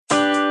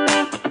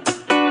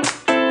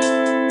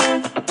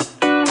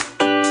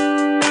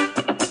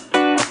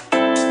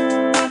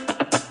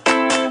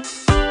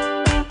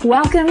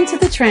Welcome to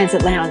the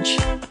Transit Lounge.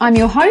 I'm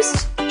your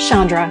host,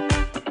 Chandra.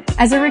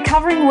 As a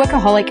recovering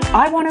workaholic,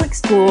 I want to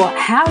explore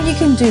how you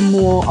can do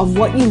more of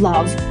what you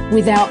love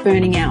without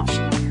burning out.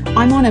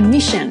 I'm on a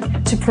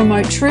mission to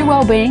promote true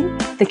well-being,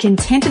 the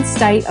contented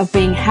state of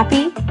being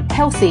happy,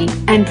 healthy,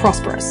 and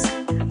prosperous.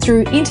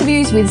 Through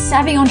interviews with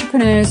savvy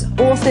entrepreneurs,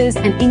 authors,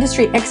 and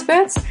industry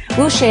experts,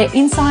 we'll share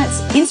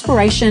insights,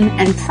 inspiration,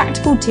 and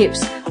practical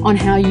tips on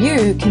how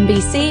you can be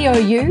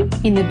CEO you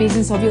in the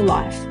business of your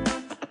life.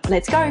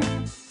 Let's go.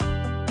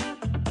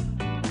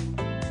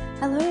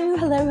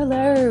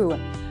 Hello.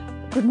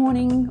 Good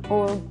morning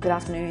or good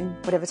afternoon,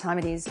 whatever time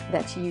it is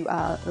that you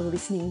are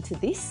listening to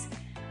this.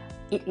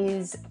 It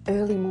is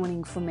early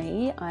morning for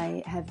me.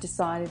 I have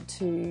decided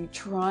to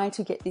try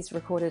to get this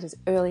recorded as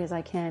early as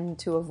I can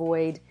to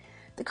avoid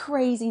the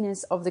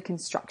craziness of the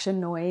construction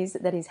noise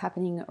that is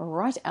happening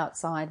right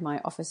outside my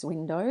office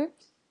window.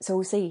 So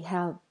we'll see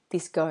how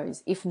this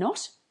goes. If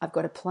not, I've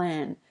got a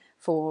plan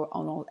for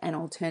an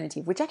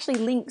alternative, which actually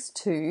links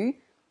to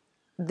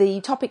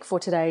the topic for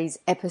today's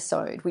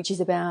episode, which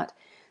is about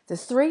the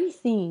 3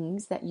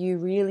 things that you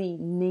really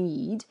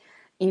need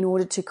in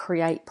order to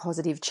create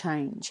positive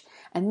change.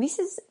 And this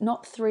is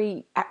not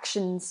 3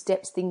 action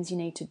steps, things you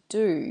need to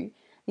do.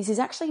 This is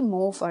actually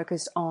more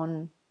focused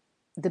on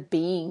the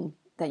being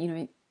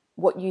that,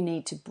 what you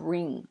need to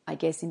bring, I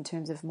guess, in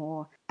terms of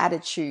more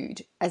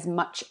attitude as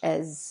much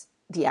as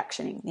the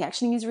actioning. The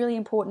actioning is really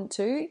important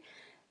too,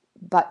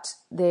 but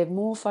they're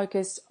more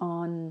focused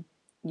on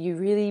you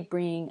really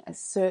bring a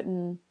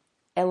certain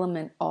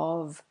element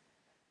of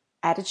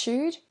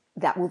attitude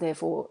that will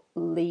therefore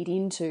lead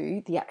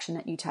into the action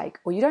that you take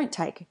or you don't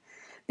take.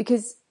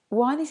 Because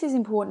why this is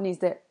important is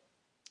that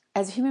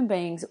as human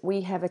beings,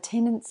 we have a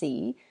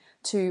tendency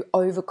to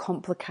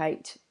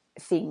overcomplicate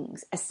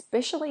things,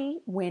 especially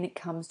when it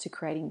comes to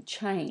creating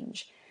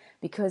change.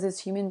 Because as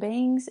human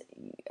beings,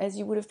 as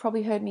you would have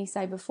probably heard me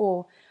say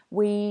before,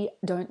 we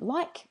don't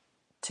like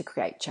to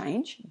create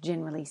change,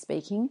 generally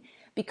speaking,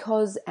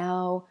 because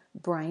our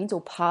brains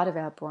or part of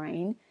our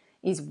brain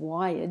is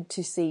wired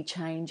to see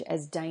change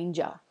as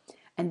danger.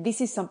 And this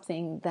is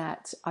something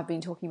that I've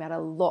been talking about a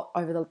lot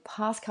over the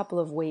past couple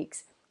of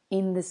weeks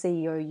in the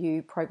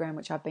CEOU program,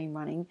 which I've been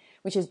running,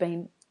 which has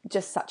been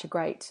just such a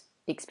great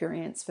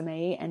experience for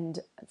me and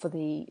for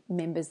the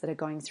members that are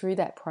going through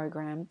that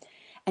program.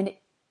 And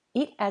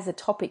it as a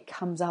topic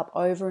comes up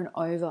over and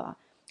over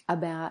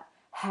about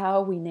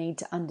how we need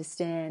to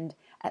understand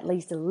at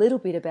least a little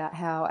bit about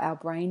how our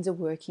brains are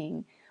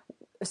working,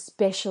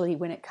 especially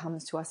when it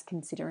comes to us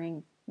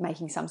considering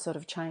making some sort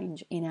of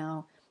change in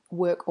our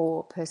work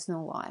or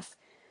personal life.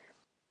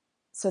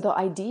 So the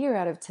idea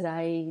out of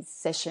today's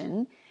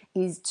session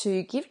is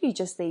to give you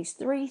just these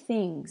 3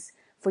 things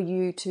for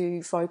you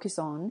to focus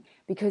on,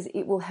 because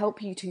it will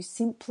help you to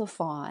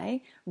simplify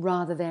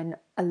rather than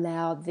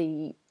allow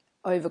the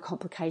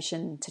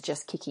overcomplication to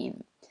just kick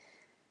in.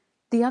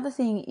 The other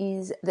thing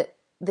is that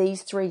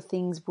these 3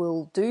 things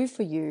will do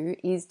for you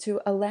is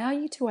to allow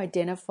you to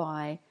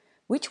identify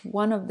which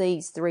one of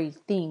these 3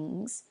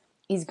 things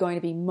is going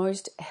to be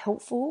most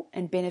helpful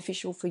and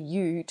beneficial for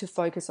you to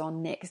focus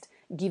on next,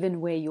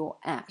 given where you're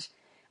at.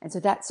 And so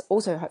that's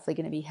also hopefully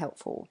going to be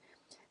helpful.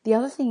 The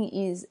other thing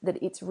is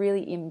that it's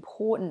really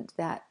important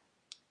that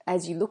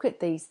as you look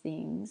at these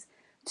things,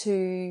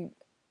 to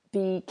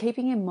be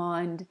keeping in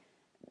mind,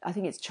 I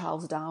think it's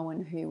Charles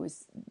Darwin who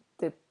was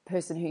the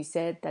person who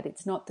said that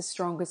it's not the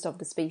strongest of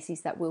the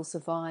species that will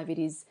survive, it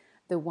is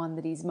the one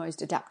that is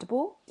most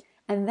adaptable.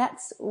 And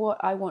that's what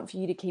I want for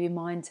you to keep in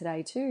mind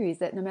today too, is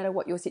that no matter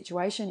what your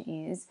situation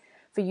is,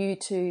 for you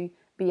to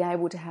be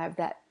able to have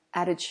that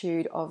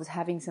attitude of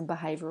having some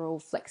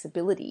behavioral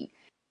flexibility,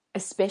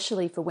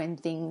 especially for when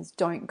things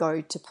don't go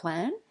to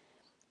plan.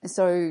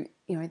 So,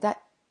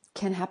 that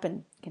can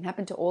happen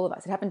to all of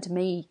us. It happened to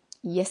me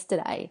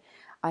yesterday.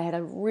 I had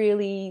a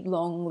really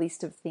long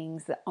list of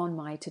things that on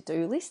my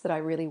to-do list that I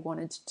really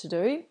wanted to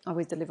do. I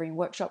was delivering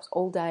workshops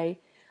all day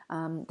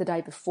the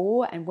day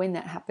before, and when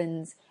that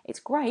happens, it's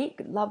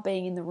great. Love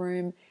being in the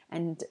room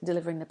and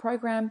delivering the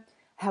program.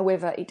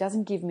 However, it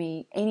doesn't give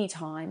me any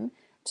time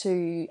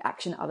to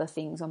action other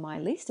things on my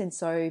list. And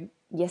so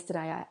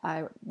yesterday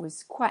I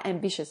was quite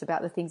ambitious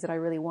about the things that I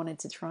really wanted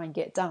to try and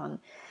get done.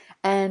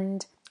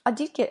 And I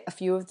did get a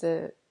few of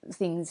the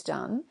things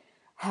done.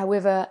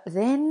 However,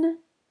 then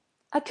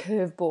a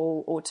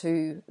curveball or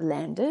 2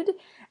 landed,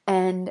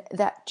 and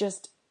that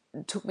just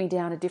took me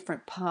down a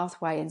different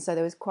pathway. And so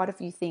there was quite a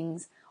few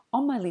things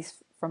on my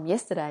list from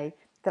yesterday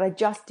that I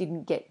just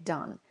didn't get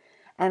done.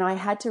 And I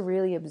had to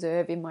really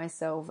observe in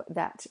myself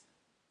that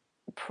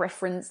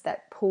preference,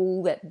 that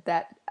pull,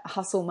 that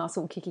hustle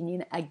muscle kicking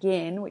in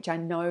again, which I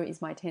know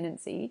is my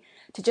tendency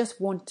to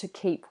just want to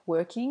keep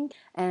working.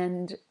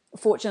 And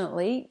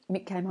fortunately,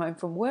 Mick came home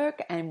from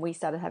work and we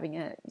started having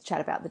a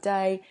chat about the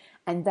day,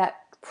 and that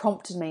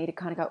prompted me to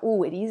kind of go,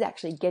 oh, it is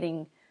actually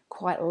getting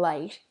quite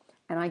late.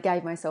 And I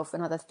gave myself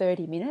another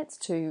 30 minutes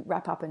to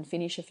wrap up and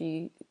finish a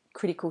few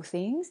critical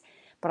things,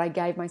 but I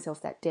gave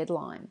myself that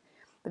deadline.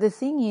 But the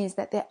thing is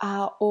that there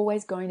are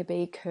always going to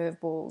be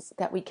curveballs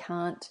that we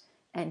can't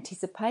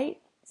anticipate.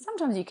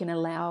 Sometimes you can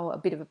allow a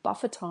bit of a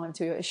buffer time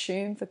to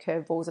assume for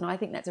curveballs, and I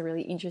think that's a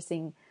really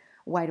interesting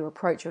way to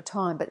approach your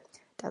time, but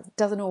it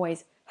doesn't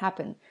always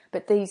happen.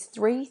 But these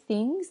three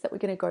things that we're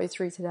going to go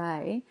through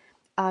today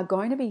are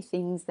going to be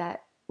things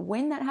that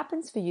when that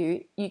happens for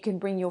you, you can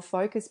bring your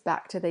focus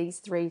back to these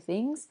three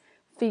things,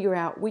 figure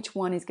out which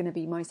one is going to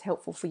be most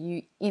helpful for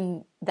you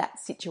in that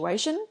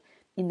situation,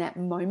 in that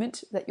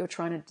moment that you're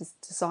trying to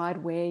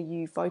decide where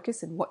you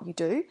focus and what you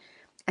do.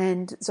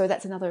 And so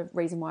that's another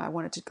reason why I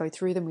wanted to go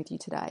through them with you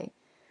today.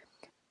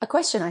 A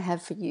question I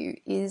have for you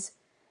is,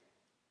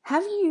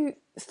 have you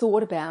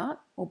thought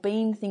about or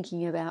been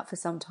thinking about for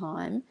some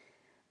time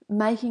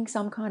making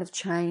some kind of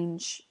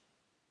change,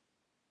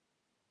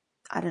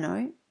 I don't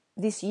know,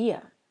 this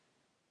year?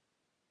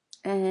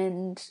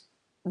 And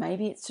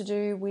maybe it's to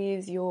do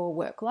with your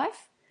work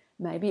life.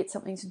 Maybe it's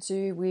something to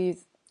do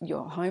with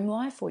your home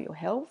life or your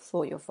health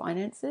or your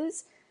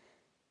finances.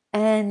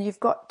 And you've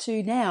got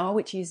to now,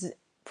 which is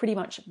pretty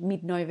much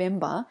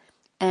mid-November,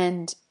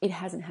 and it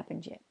hasn't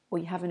happened yet, or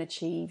you haven't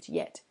achieved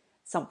yet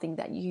something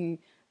that you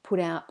put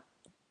out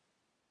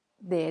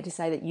there to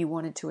say that you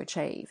wanted to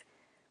achieve.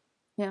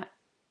 Now,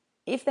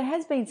 if there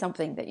has been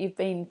something that you've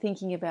been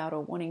thinking about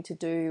or wanting to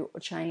do or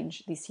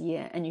change this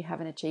year and you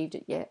haven't achieved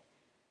it yet,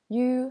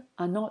 you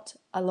are not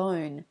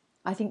alone.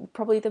 I think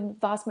probably the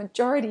vast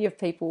majority of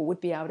people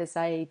would be able to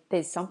say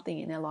there's something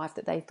in their life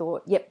that they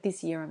thought, yep,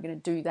 this year I'm going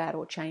to do that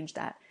or change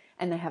that,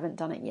 and they haven't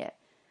done it yet.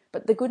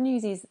 But the good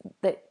news is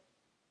that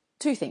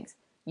two things.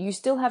 You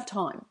still have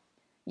time.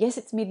 Yes,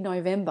 it's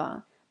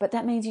mid-November, but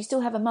that means you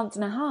still have a month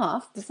and a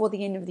half before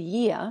the end of the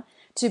year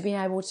to be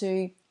able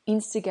to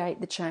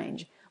instigate the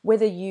change.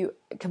 Whether you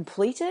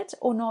complete it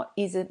or not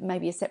is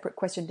maybe a separate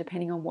question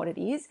depending on what it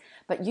is,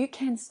 but you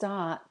can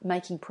start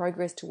making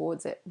progress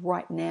towards it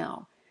right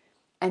now.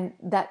 And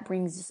that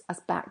brings us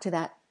back to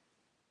that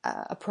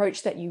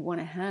approach that you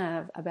want to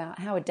have about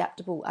how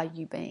adaptable are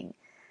you being.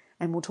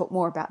 And we'll talk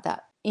more about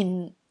that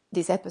in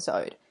this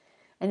episode.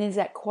 And there's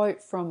that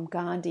quote from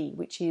Gandhi,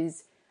 which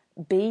is,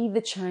 be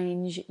the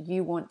change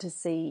you want to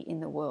see in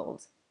the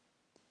world.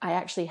 I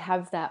actually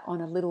have that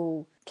on a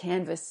little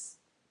canvas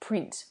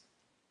print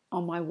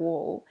on my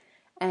wall.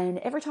 And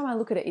every time I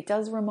look at it, it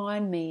does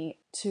remind me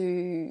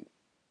to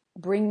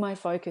bring my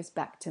focus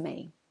back to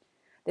me.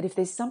 That if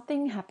there's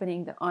something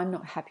happening that I'm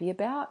not happy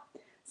about,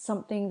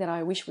 something that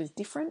I wish was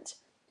different,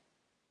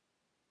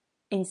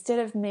 instead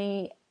of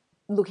me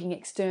looking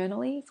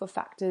externally for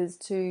factors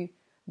to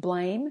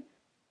blame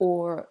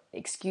or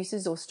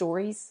excuses or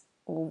stories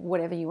or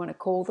whatever you want to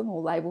call them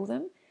or label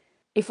them,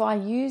 if I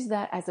use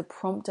that as a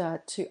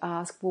prompter to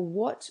ask, well,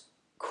 what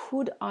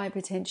could I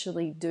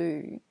potentially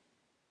do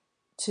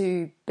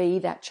to be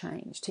that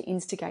change, to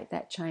instigate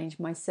that change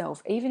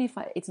myself, even if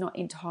it's not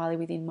entirely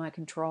within my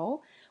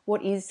control?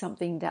 What is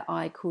something that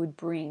I could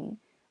bring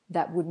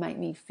that would make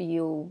me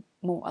feel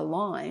more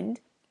aligned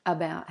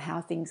about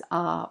how things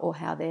are or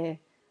how they're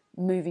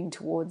moving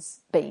towards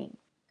being?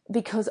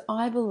 Because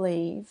I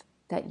believe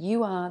that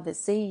you are the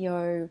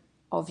CEO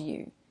of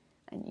you.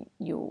 And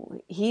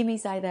you'll hear me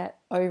say that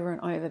over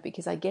and over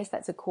because I guess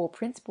that's a core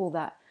principle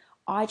that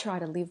I try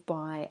to live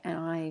by, and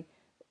I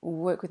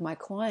work with my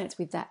clients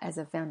with that as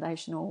a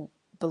foundational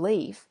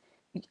belief.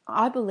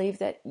 I believe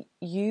that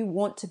you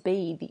want to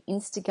be the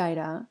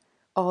instigator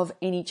of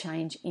any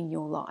change in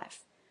your life.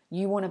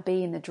 You want to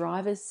be in the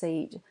driver's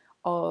seat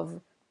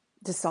of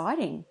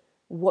deciding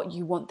what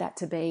you want that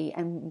to be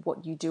and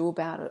what you do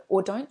about it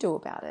or don't do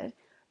about it,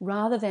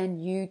 rather than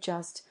you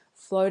just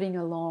floating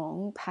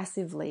along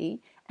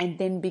passively and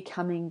then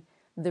becoming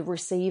the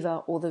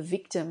receiver or the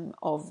victim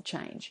of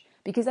change.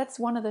 Because that's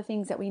one of the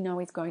things that we know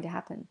is going to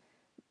happen.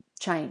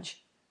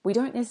 Change. We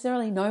don't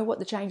necessarily know what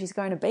the change is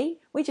going to be.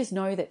 We just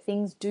know that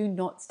things do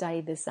not stay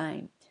the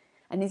same.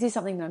 And this is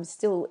something that I'm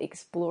still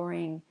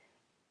exploring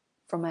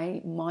from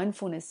a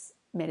mindfulness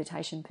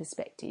meditation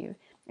perspective.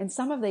 And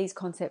some of these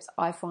concepts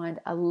I find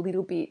a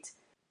little bit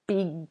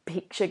big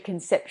picture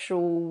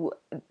conceptual,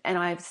 and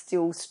I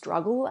still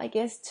struggle, I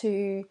guess,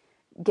 to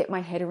get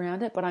my head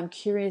around it, but I'm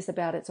curious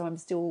about it, so I'm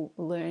still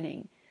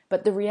learning.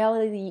 But the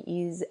reality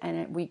is,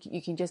 and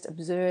you can just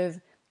observe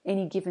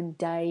any given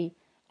day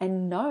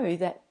and know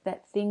that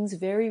things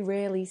very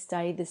rarely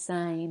stay the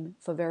same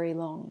for very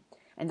long.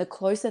 And the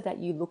closer that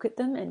you look at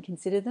them and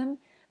consider them,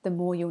 the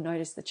more you'll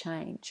notice the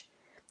change.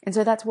 And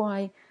so that's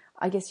why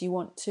I guess you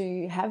want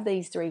to have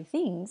these three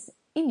things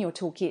in your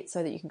toolkit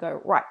so that you can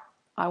go, right,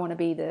 I want to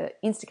be the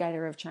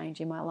instigator of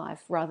change in my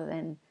life rather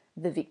than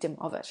the victim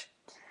of it.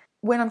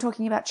 When I'm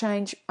talking about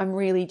change, I'm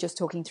really just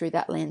talking through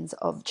that lens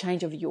of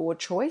change of your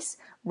choice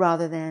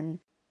rather than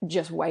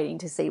just waiting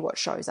to see what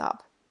shows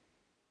up.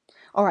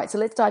 All right, so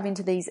let's dive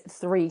into these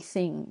three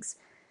things.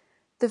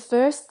 The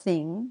first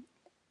thing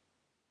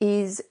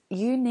is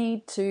you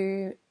need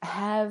to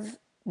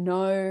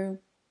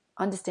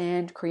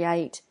understand,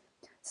 create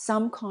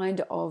some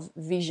kind of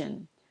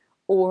vision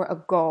or a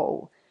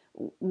goal.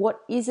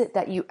 What is it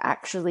that you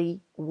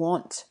actually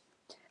want?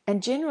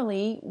 And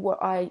generally,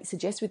 what I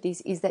suggest with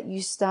this is that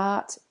you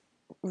start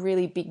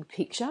really big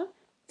picture,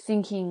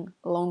 thinking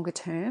longer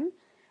term,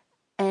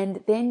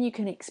 And then you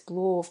can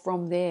explore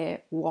from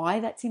there why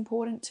that's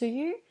important to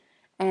you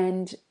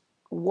and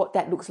what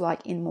that looks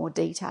like in more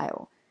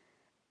detail.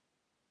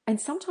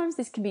 And sometimes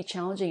this can be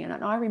challenging.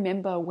 And I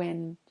remember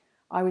when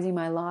I was in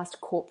my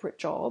last corporate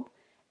job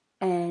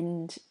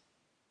and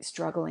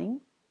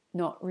struggling,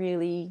 not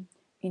really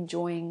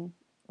enjoying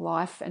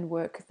life and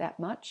work that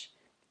much.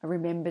 I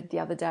remembered the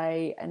other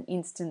day an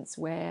instance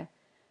where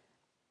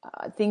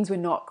things were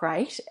not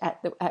great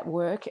at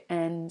work,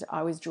 and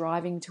I was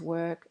driving to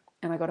work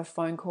and I got a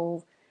phone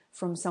call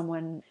from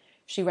someone.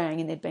 She rang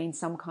and there'd been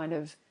some kind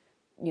of,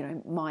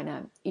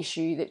 minor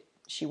issue that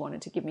she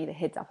wanted to give me the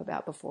heads up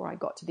about before I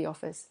got to the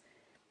office.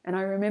 And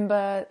I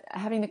remember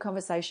having the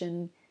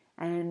conversation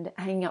and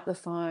hanging up the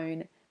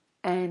phone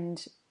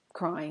and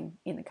crying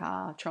in the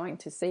car, trying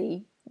to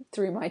see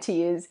through my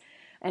tears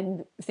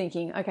and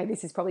thinking, okay,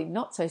 this is probably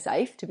not so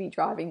safe to be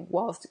driving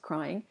whilst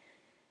crying.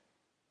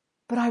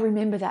 But I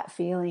remember that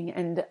feeling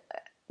and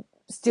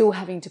still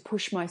having to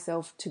push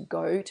myself to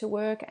go to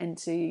work and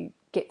to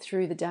get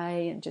through the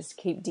day and just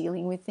keep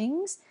dealing with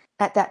things.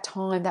 At that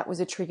time, that was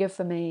a trigger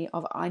for me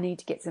of I need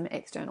to get some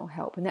external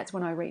help. And that's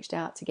when I reached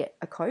out to get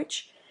a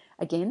coach.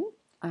 Again,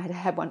 I had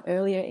had one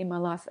earlier in my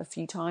life a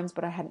few times,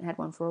 but I hadn't had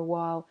one for a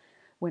while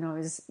when I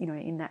was,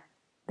 in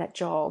that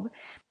job.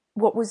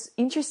 What was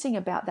interesting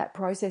about that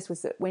process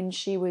was that when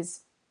she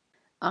was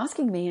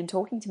asking me and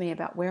talking to me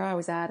about where I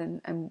was at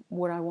and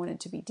what I wanted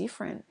to be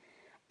different,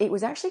 it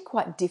was actually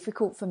quite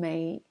difficult for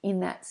me in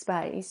that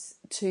space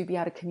to be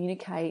able to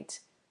communicate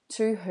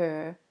to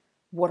her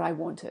what I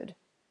wanted.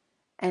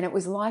 And it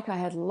was like I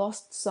had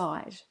lost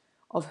sight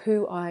of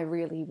who I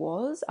really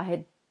was. I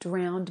had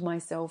drowned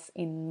myself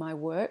in my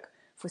work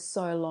for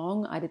so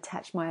long. I'd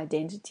attached my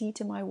identity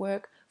to my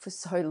work for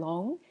so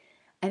long.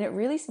 And it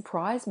really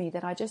surprised me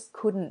that I just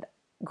couldn't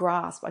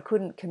grasp, I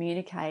couldn't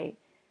communicate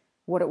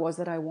what it was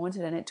that I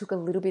wanted. And it took a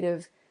little bit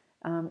of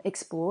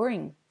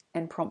exploring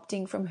and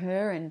prompting from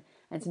her and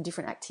some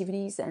different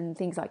activities and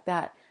things like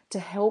that to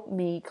help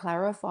me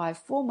clarify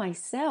for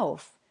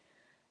myself,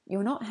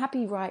 you're not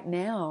happy right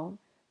now,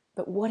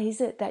 but what is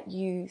it that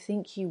you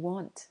think you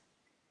want?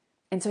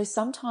 And so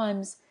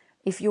sometimes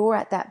if you're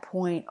at that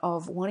point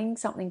of wanting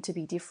something to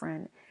be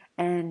different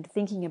and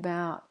thinking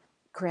about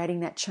creating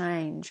that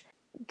change,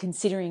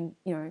 considering,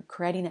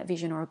 creating that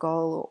vision or a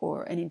goal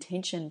or an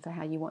intention for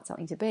how you want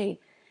something to be,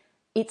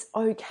 it's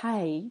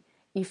okay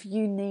if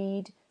you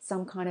need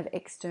some kind of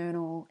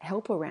external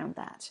help around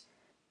that,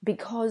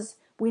 because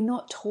we're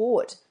not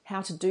taught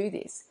how to do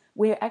this.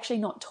 We're actually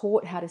not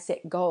taught how to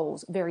set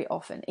goals very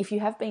often. If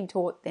you have been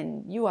taught,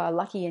 then you are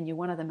lucky and you're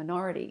one of the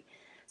minority.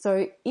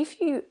 So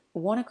if you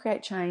want to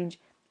create change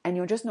and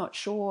you're just not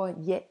sure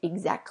yet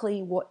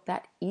exactly what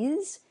that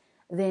is,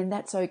 then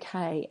that's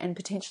okay. And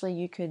potentially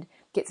you could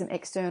get some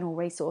external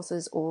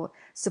resources or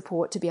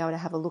support to be able to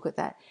have a look at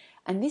that.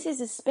 And this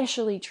is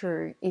especially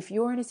true if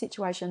you're in a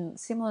situation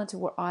similar to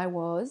what I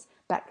was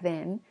back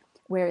then,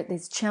 where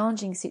there's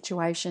challenging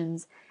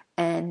situations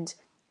and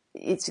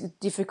it's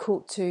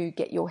difficult to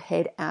get your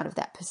head out of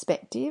that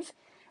perspective.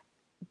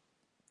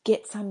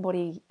 Get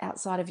somebody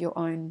outside of your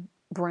own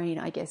brain,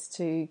 I guess,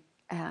 to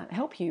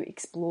help you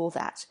explore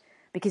that,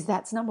 because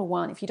that's number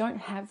one. If you don't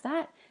have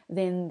that,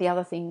 then the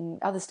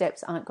other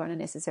steps aren't going to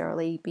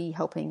necessarily be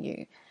helping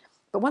you.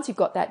 But once you've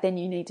got that, then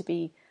you need to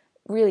be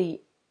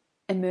really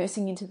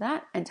immersing into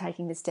that and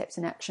taking the steps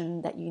and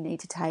action that you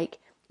need to take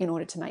in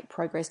order to make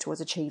progress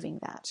towards achieving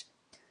that.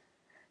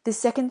 The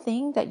second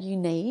thing that you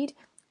need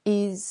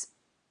is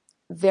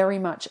very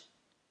much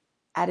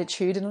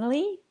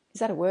attitudinally. Is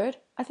that a word?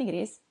 I think it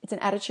is. It's an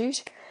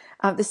attitude.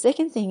 The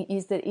second thing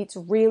is that it's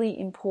really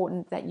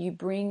important that you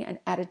bring an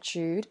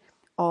attitude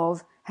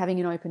of having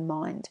an open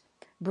mind,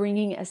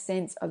 bringing a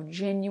sense of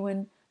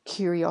genuine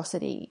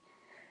curiosity,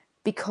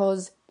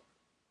 because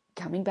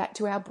coming back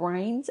to our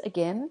brains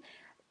again,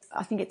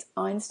 I think it's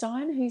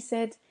Einstein who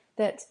said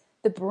that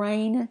the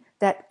brain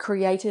that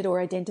created or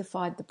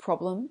identified the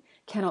problem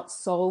cannot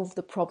solve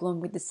the problem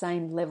with the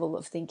same level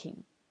of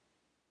thinking,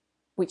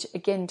 which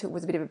again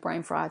was a bit of a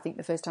brain fry, I think,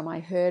 the first time I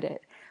heard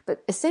it.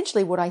 But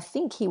essentially what I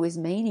think he was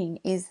meaning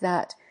is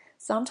that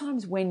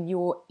sometimes when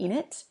you're in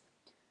it,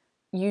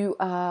 you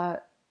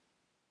are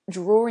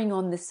drawing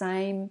on the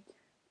same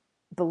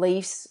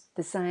beliefs,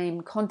 the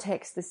same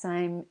context, the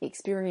same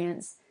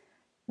experience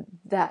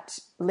that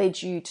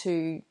led you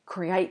to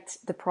create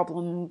the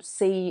problem,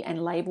 see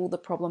and label the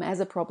problem as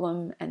a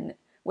problem, and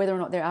whether or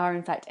not there are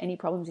in fact any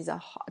problems is a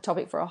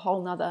topic for a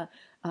whole nother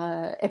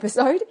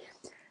episode.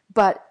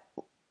 But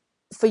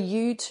for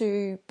you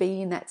to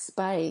be in that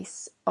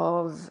space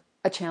of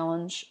a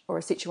challenge or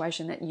a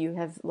situation that you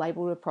have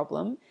labelled a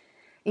problem,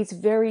 it's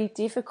very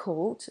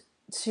difficult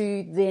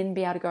to then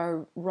be able to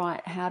go,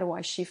 right, how do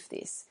I shift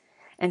this?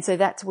 And so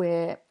that's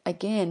where,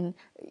 again,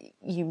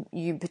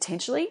 you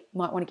potentially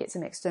might want to get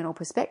some external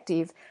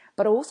perspective,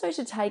 but also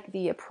to take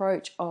the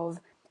approach of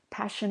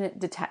passionate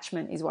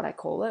detachment is what I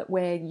call it,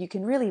 where you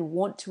can really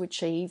want to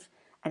achieve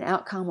an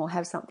outcome or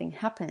have something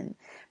happen,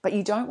 but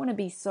you don't want to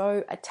be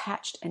so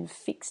attached and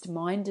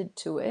fixed-minded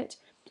to it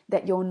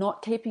that you're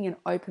not keeping an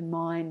open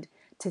mind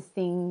to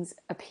things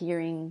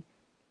appearing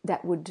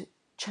that would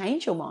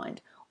change your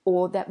mind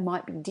or that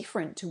might be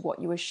different to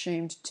what you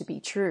assumed to be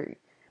true.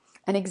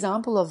 An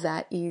example of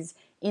that is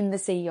in the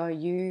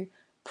CEOU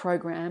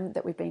program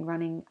that we've been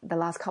running the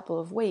last couple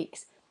of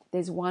weeks.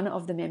 There's one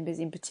of the members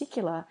in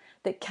particular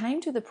that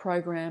came to the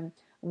program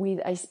with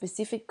a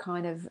specific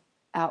kind of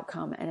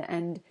outcome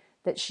and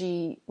that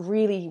she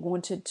really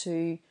wanted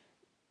to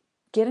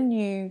get a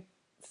new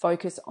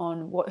focus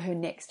on what her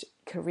next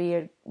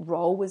career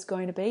role was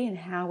going to be and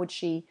how would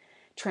she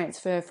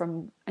transfer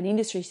from an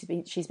industry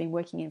she's been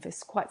working in for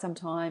quite some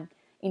time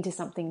into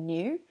something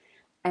new,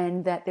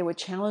 and that there were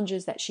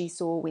challenges that she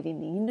saw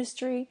within the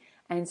industry.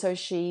 And so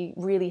she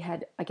really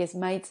had, I guess,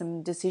 made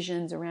some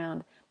decisions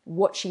around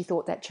what she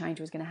thought that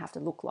change was going to have to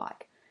look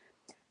like.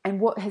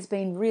 And what has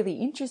been really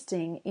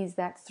interesting is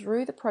that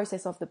through the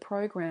process of the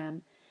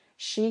program,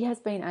 she has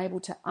been able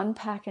to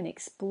unpack and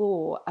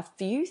explore a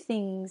few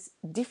things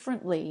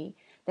differently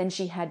than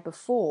she had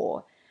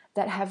before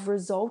that have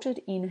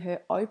resulted in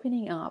her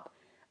opening up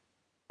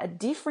a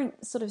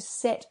different sort of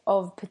set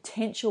of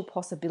potential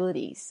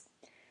possibilities.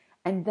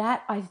 And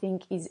that, I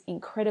think, is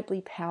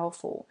incredibly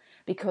powerful,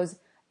 because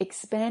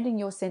expanding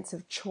your sense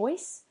of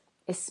choice,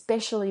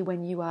 especially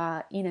when you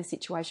are in a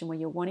situation where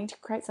you're wanting to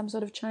create some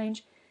sort of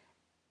change,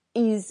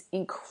 is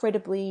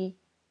incredibly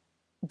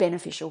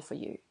beneficial for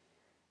you.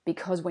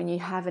 Because when you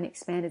have an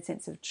expanded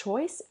sense of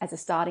choice as a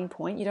starting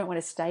point, you don't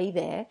want to stay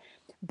there,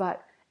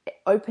 but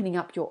opening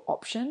up your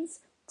options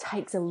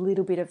takes a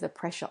little bit of the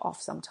pressure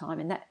off sometime.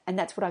 And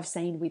that's what I've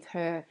seen with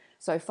her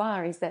so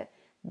far, is that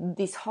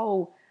this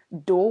whole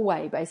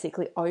doorway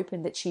basically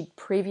opened that she'd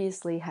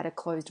previously had a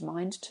closed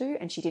mind to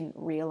and she didn't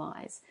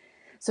realize.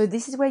 So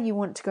this is where you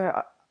want to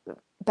go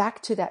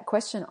back to that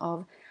question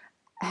of,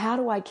 how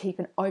do I keep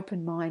an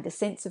open mind, a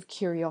sense of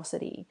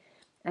curiosity?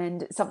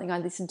 And something I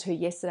listened to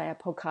yesterday, a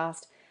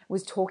podcast,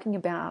 was talking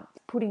about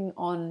putting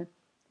on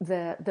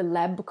the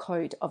lab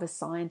coat of a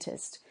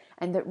scientist,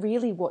 and that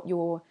really what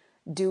you're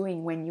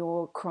doing when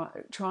you're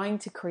trying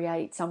to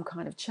create some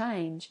kind of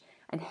change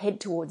and head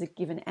towards a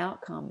given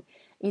outcome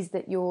is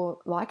that you're,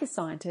 like a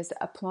scientist,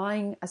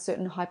 applying a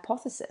certain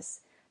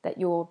hypothesis, that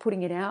you're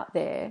putting it out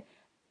there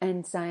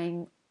and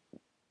saying,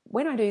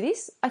 when I do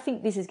this, I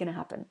think this is going to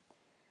happen.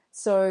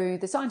 So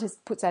the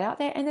scientist puts that out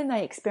there and then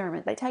they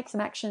experiment. They take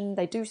some action,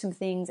 they do some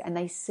things, and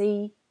they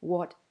see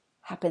what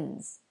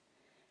happens.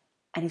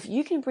 And if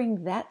you can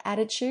bring that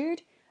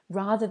attitude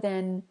rather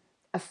than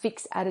a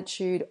fixed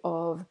attitude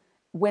of,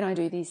 when I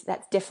do this,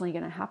 that's definitely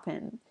going to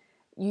happen,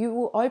 you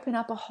will open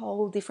up a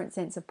whole different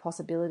sense of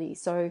possibility.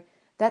 So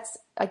that's,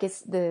 I guess,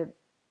 the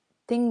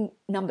thing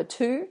number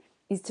 2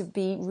 is to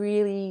be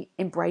really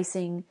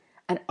embracing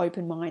an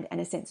open mind and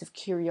a sense of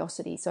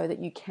curiosity, so that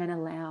you can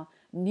allow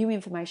new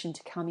information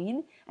to come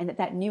in, and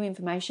that new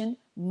information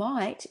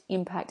might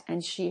impact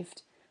and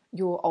shift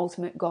your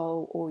ultimate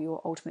goal or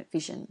your ultimate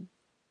vision.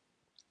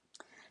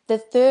 The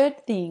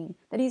third thing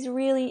that is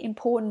really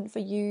important for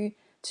you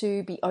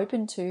to be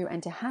open to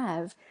and to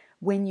have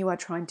when you are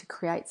trying to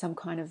create some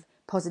kind of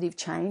positive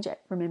change,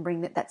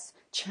 remembering that that's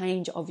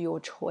change of your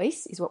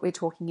choice is what we're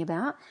talking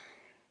about,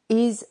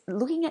 is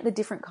looking at the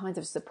different kinds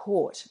of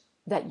support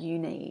that you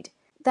need.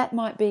 That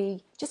might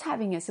be just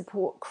having a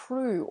support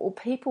crew or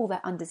people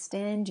that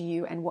understand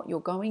you and what you're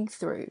going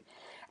through.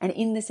 And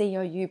in the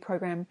CEOU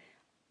program,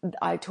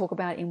 I talk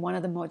about in one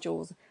of the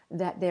modules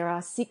that there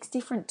are 6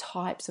 different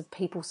types of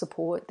people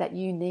support that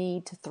you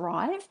need to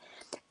thrive.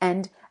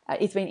 And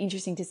it's been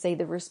interesting to see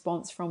the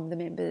response from the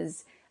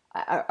members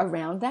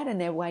around that and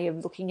their way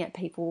of looking at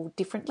people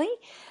differently.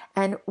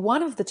 And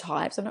one of the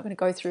types, I'm not going to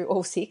go through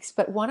all 6,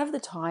 but one of the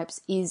types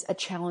is a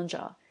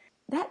challenger.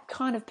 That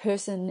kind of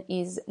person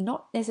is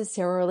not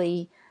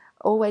necessarily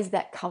always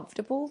that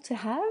comfortable to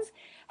have.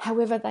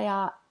 However, they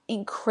are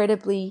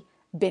incredibly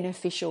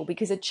beneficial,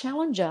 because a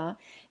challenger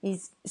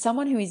is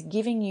someone who is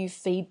giving you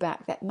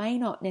feedback that may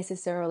not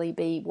necessarily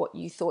be what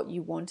you thought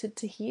you wanted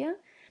to hear,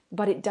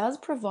 but it does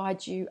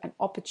provide you an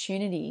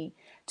opportunity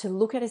to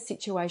look at a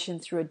situation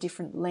through a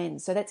different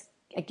lens. So that's,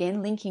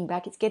 again, linking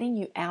back, it's getting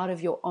you out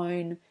of your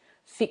own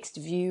fixed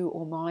view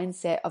or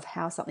mindset of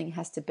how something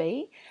has to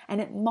be,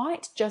 and it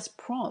might just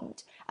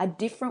prompt a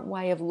different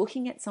way of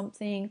looking at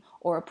something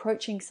or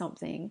approaching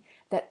something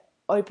that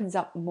opens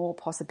up more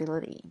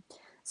possibility.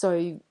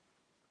 So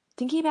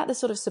thinking about the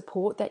sort of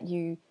support that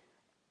you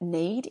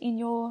need in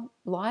your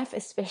life,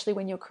 especially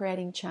when you're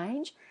creating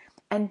change,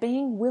 and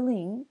being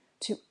willing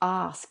to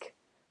ask.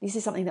 This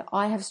is something that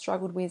I have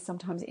struggled with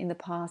sometimes in the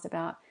past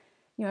about,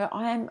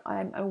 I'm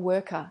a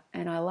worker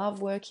and I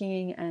love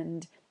working,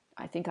 and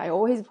I think I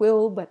always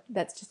will, but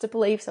that's just a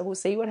belief, so we'll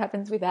see what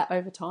happens with that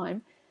over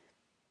time.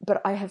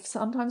 But I have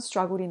sometimes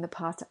struggled in the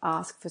past to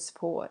ask for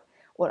support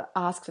or to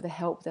ask for the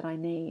help that I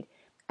need.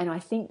 And I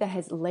think that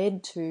has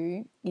led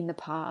to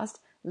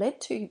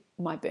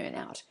my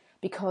burnout,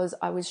 because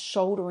I was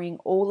shouldering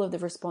all of the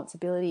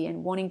responsibility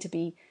and wanting to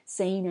be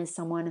seen as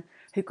someone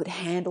who could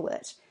handle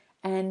it.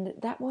 And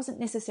that wasn't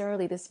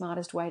necessarily the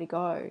smartest way to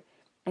go.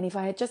 And if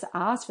I had just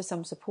asked for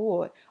some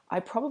support, I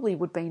probably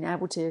would have been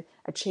able to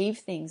achieve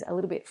things a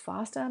little bit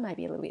faster,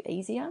 maybe a little bit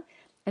easier.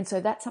 And so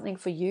that's something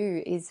for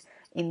you is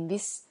in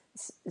this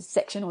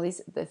section, or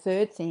this, the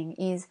third thing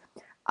is,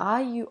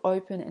 are you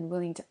open and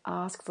willing to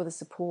ask for the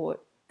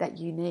support that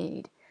you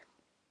need?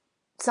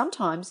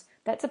 Sometimes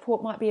that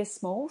support might be a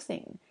small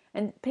thing.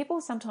 And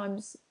people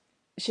sometimes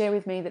share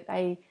with me that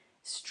they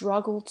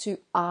struggle to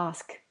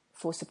ask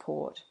for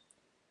support.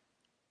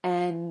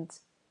 And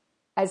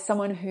as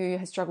someone who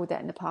has struggled with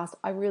that in the past,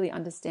 I really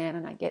understand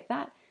and I get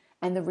that.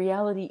 And the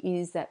reality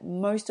is that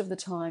most of the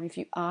time, if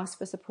you ask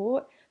for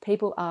support,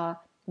 people are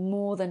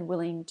more than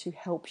willing to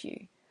help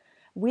you.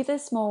 With a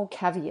small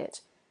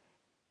caveat,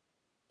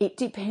 it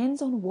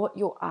depends on what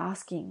you're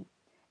asking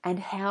and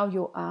how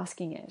you're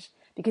asking it.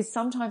 Because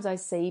sometimes I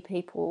see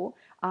people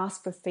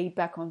ask for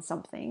feedback on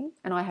something,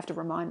 and I have to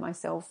remind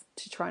myself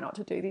to try not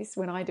to do this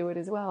when I do it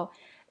as well,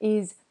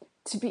 is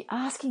to be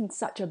asking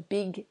such a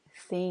big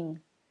thing.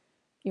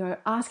 You know,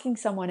 asking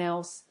someone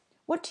else,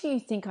 what do you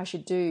think I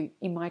should do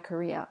in my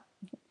career?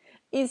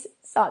 Is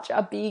such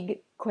a big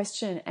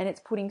question, and it's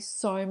putting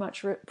so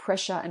much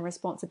pressure and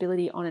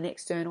responsibility on an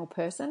external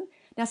person.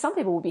 Now, some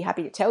people will be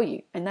happy to tell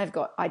you, and they've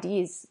got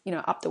ideas, you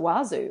know, up the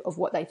wazoo of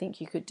what they think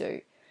you could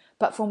do.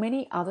 But for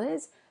many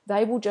others,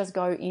 they will just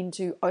go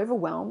into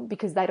overwhelm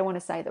because they don't want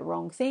to say the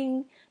wrong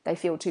thing. They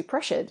feel too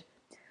pressured.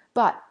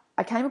 But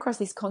I came across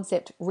this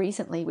concept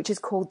recently, which is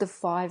called the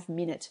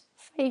 5-minute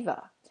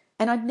favor.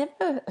 And I'd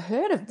never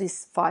heard of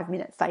this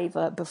 5-minute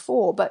favor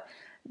before, but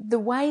the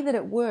way that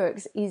it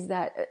works is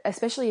that,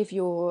 especially if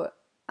you're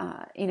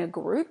in a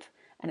group,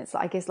 and it's,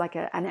 I guess, like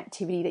an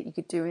activity that you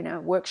could do in a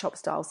workshop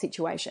style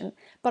situation,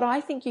 but I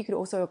think you could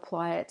also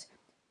apply it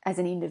as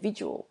an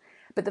individual.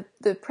 But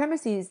the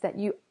premise is that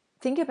you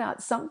think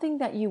about something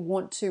that you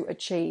want to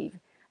achieve,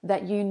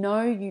 that you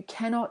know you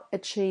cannot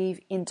achieve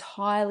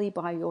entirely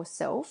by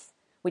yourself,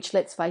 which,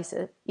 let's face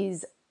it,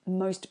 is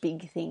most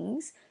big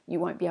things you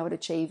won't be able to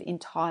achieve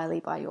entirely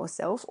by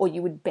yourself, or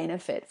you would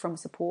benefit from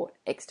support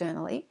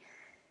externally.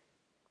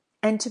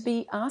 And to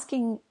be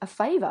asking a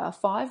favor, a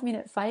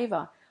 5-minute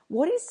favor,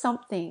 what is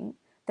something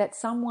that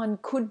someone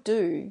could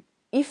do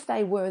if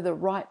they were the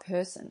right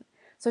person?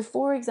 So,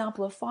 for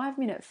example, a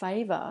 5-minute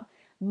favor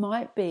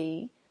might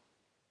be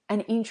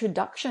an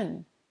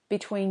introduction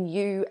between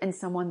you and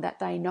someone that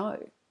they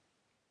know.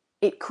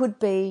 It could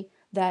be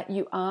that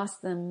you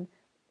ask them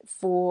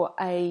for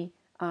a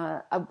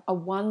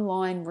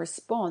one-line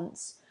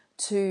response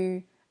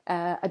to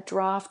a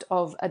draft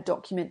of a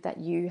document that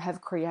you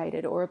have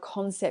created or a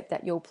concept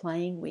that you're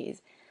playing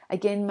with.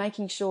 Again,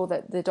 making sure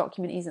that the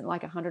document isn't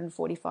like a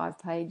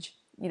 145-page,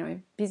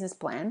 business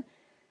plan,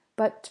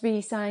 but to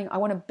be saying, I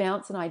want to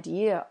bounce an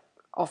idea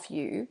off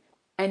you,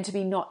 and to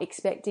be not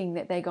expecting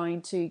that they're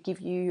going to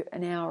give you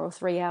an hour or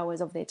 3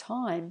 hours of their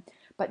time,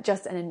 but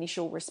just an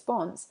initial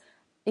response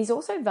is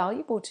also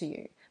valuable to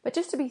you. But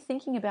just to be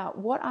thinking about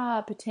what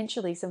are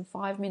potentially some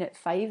 5-minute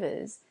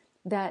favors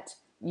that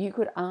you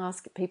could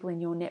ask people in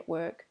your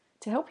network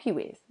to help you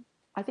with.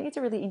 I think it's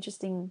a really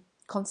interesting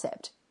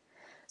concept.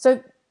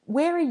 So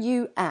where are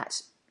you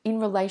at in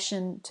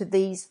relation to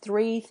these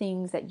 3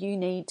 things that you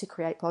need to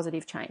create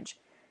positive change?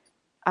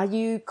 Are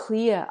you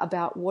clear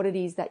about what it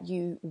is that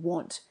you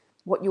want,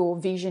 what your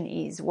vision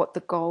is, what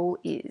the goal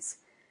is?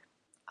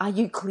 Are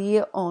you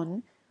clear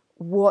on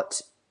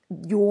what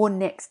your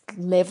next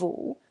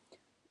level,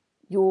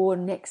 your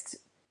next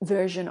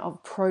version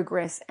of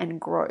progress and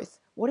growth,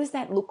 what does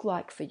that look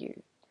like for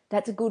you?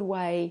 That's a good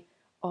way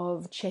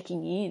of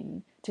checking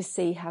in to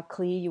see how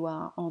clear you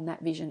are on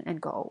that vision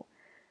and goal.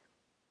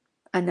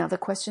 Another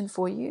question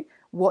for you,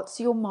 what's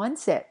your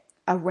mindset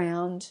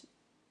around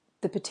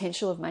the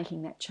potential of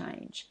making that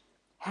change?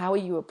 How are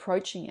you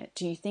approaching it?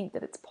 Do you think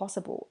that it's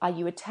possible? Are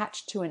you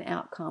attached to an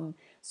outcome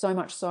so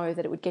much so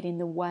that it would get in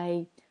the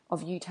way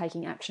of you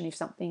taking action if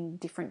something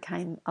different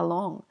came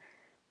along?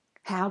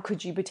 How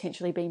could you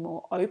potentially be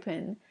more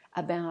open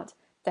about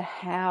the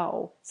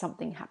how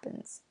something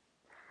happens?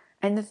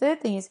 And the third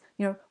thing is,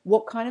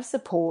 what kind of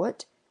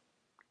support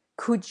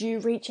could you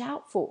reach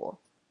out for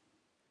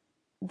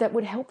that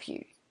would help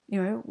you?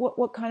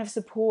 What kind of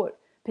support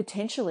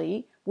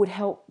potentially would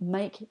help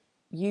make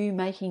you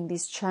making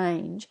this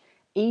change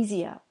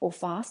easier or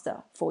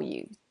faster for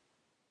you?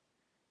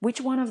 Which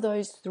one of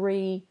those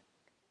 3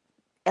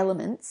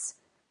 elements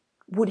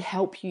would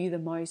help you the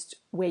most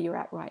where you're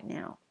at right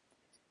now?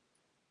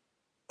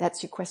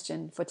 That's your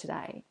question for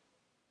today.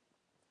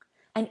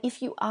 And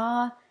if you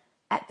are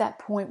at that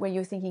point where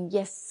you're thinking,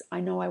 yes,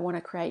 I know I want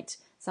to create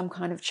some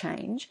kind of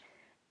change,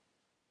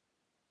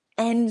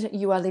 and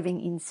you are living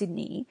in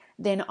Sydney,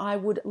 then I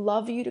would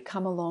love you to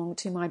come along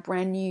to my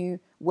brand new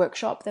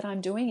workshop that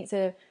I'm doing. It's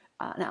an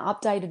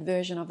updated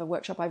version of a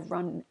workshop I've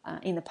run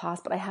in the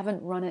past, but I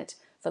haven't run it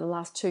for the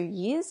last 2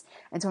 years.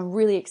 And so I'm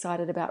really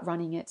excited about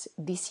running it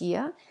this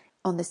year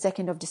on the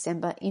 2nd of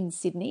December in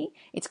Sydney.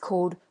 It's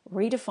called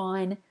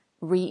Redefine,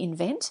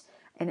 Reinvent,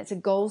 and it's a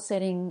goal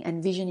setting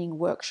and visioning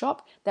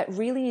workshop that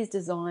really is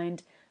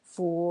designed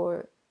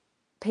for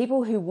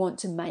people who want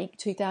to make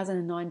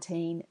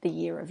 2019 the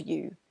year of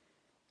you.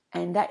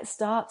 And that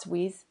starts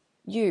with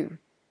you.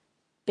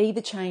 Be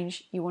the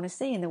change you want to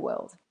see in the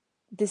world.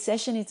 This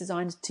session is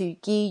designed to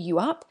gear you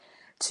up,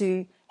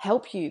 to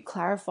help you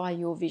clarify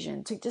your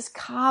vision, to just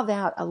carve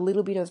out a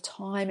little bit of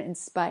time and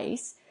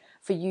space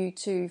for you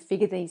to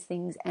figure these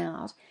things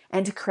out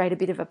and to create a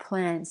bit of a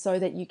plan so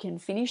that you can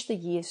finish the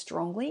year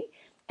strongly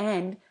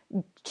and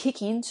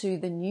kick into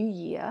the new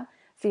year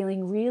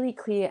feeling really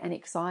clear and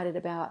excited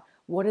about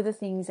what are the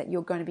things that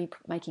you're going to be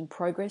making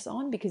progress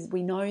on, because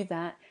we know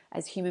that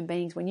as human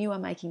beings, when you are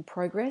making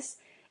progress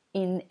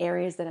in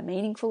areas that are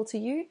meaningful to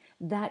you,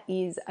 that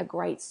is a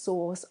great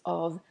source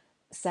of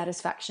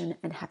satisfaction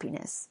and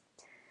happiness.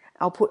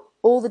 I'll put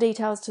all the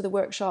details to the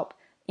workshop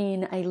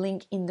in a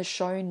link in the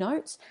show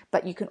notes,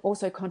 but you can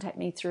also contact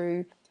me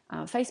through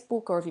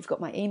Facebook, or if you've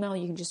got my email,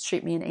 you can just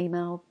shoot me an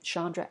email,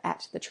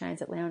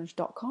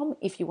 chandra@thetransitlounge.com,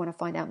 if you want to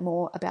find out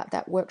more about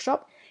that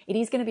workshop. It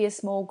is going to be a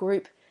small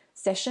group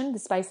session. The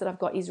space that I've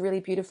got is really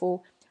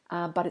beautiful,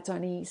 but it's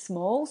only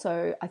small,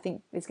 so I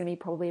think there's going to be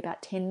probably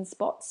about 10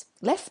 spots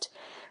left.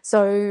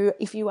 So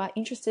if you are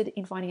interested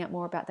in finding out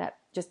more about that,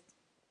 just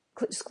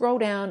scroll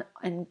down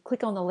and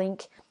click on the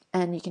link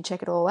and you can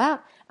check it all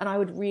out, and I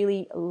would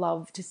really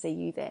love to see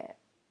you there.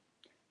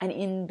 And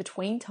in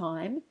between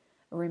time,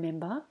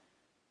 remember,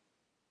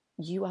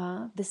 you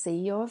are the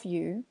CEO of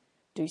you.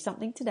 Do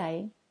something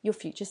today your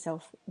future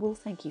self will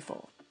thank you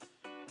for.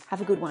 Have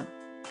a good one.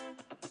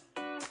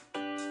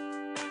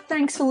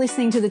 Thanks for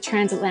listening to the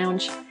Transit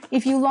Lounge.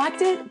 If you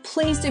liked it,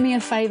 please do me a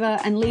favor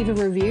and leave a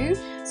review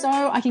so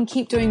I can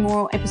keep doing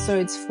more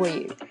episodes for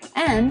you.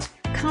 And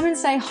come and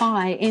say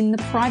hi in the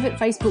private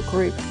Facebook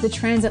group, The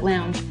Transit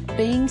Lounge,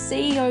 being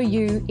CEO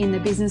you in the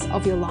business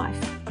of your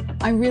life.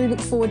 I really look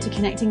forward to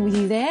connecting with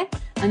you there.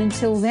 And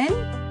until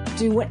then,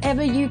 do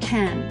whatever you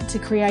can to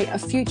create a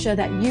future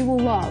that you will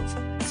love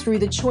through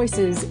the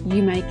choices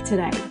you make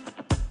today.